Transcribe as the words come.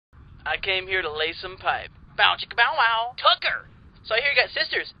I came here to lay some pipe. Bow chicka bow wow. Tucker! So I hear you got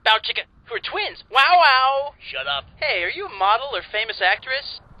sisters, bow chicka, who are twins. Wow wow! Shut up. Hey, are you a model or famous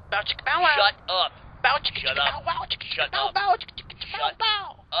actress? Bow chicka bow wow. Shut up. Bow chicka Shut chicka up. bow wow chicka Shut bow up. bow chicka chicka bow Shut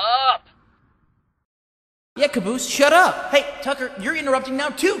bow. up. Yeah, Caboose, shut up. Hey, Tucker, you're interrupting now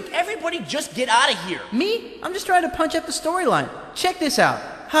too. Everybody just get out of here. Me? I'm just trying to punch up the storyline. Check this out.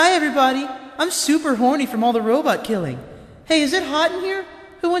 Hi, everybody. I'm super horny from all the robot killing. Hey, is it hot in here?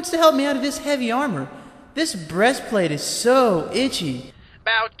 Who wants to help me out of this heavy armor? This breastplate is so itchy.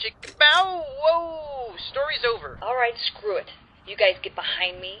 Bow chicka bow. Whoa! Story's over. All right, screw it. You guys get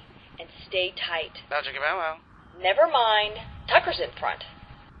behind me and stay tight. Bow chicka bow wow. Never mind. Tucker's in front.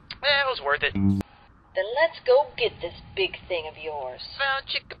 It was worth it. Then let's go get this big thing of yours. Bow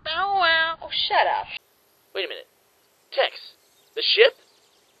chicka bow wow. Oh, shut up. Wait a minute. Tex, the ship?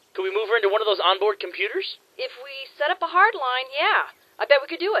 Could we move her into one of those onboard computers? If we set up a hard line, yeah. I bet we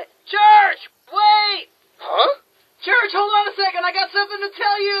could do it. Church! Wait! Huh? Church, hold on a second. I got something to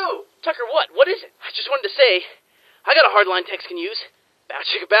tell you. Tucker, what? What is it? I just wanted to say, I got a hardline Tex can use. Bow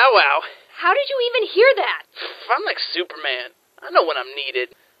chicka bow wow. How did you even hear that? I'm like Superman. I know when I'm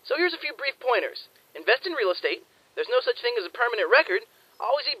needed. So here's a few brief pointers. Invest in real estate. There's no such thing as a permanent record.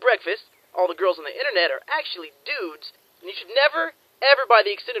 Always eat breakfast. All the girls on the internet are actually dudes. And you should never, ever buy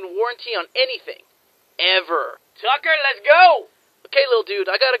the extended warranty on anything. Ever. Tucker, let's go! Okay, little dude,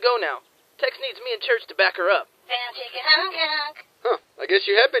 I gotta go now. Tex needs me in church to back her up. Huh, I guess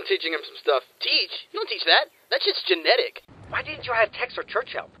you have been teaching him some stuff. Teach? You don't teach that. That shit's genetic. Why didn't you have Tex or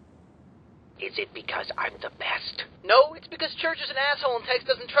Church help? Is it because I'm the best? No, it's because Church is an asshole and Tex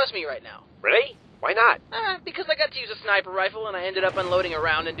doesn't trust me right now. Really? Why not? Because I got to use a sniper rifle and I ended up unloading a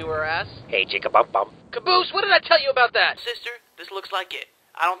round into her ass. Hey, Chicka bum bum. Caboose, what did I tell you about that? Sister, this looks like it.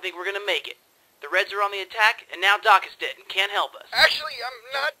 I don't think we're gonna make it. The Reds are on the attack, and now Doc is dead and can't help us. Actually, I'm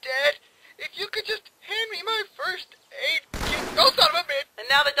not dead. If you could just hand me my first aid kit. Oh, son of a bitch! And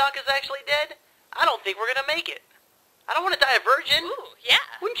now that Doc is actually dead, I don't think we're gonna make it. I don't want to die a virgin. Ooh, yeah.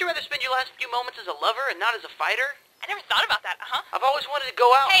 Wouldn't you rather spend your last few moments as a lover and not as a fighter? I never thought about that, uh-huh. I've always wanted to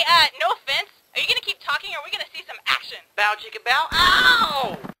go out. Hey, no offense. Are you gonna keep talking or are we gonna see some action? Bow chicka bow.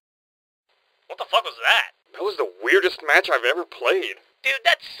 Ow! What the fuck was that? That was the weirdest match I've ever played. Dude,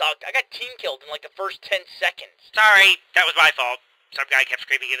 that sucked. I got team killed in like the first 10 seconds. Sorry, that was my fault. Some guy kept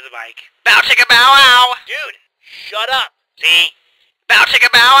screaming into the mic. Bow chicka bow wow. Dude, shut up. See? Bow chicka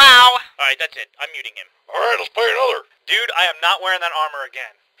bow wow. Alright, that's it. I'm muting him. Alright, let's play another. Dude, I am not wearing that armor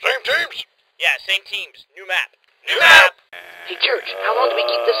again. Same teams? Yeah, same teams. New map. New map! Hey, Church, how long do we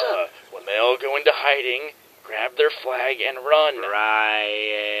keep this up? When they all go into hiding, grab their flag and run.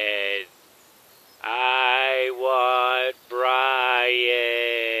 Brian. I want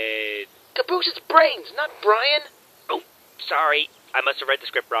Brian. Caboose, it's Brains, not Brian. Oh, sorry. I must have read the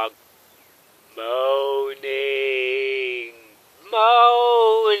script wrong. Moaning.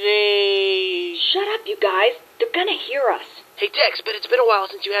 Moaning. Shut up, you guys. They're gonna hear us. Hey, Tex, but it's been a while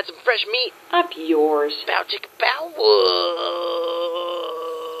since you had some fresh meat. Up yours. Bow chicka bow. Whoa.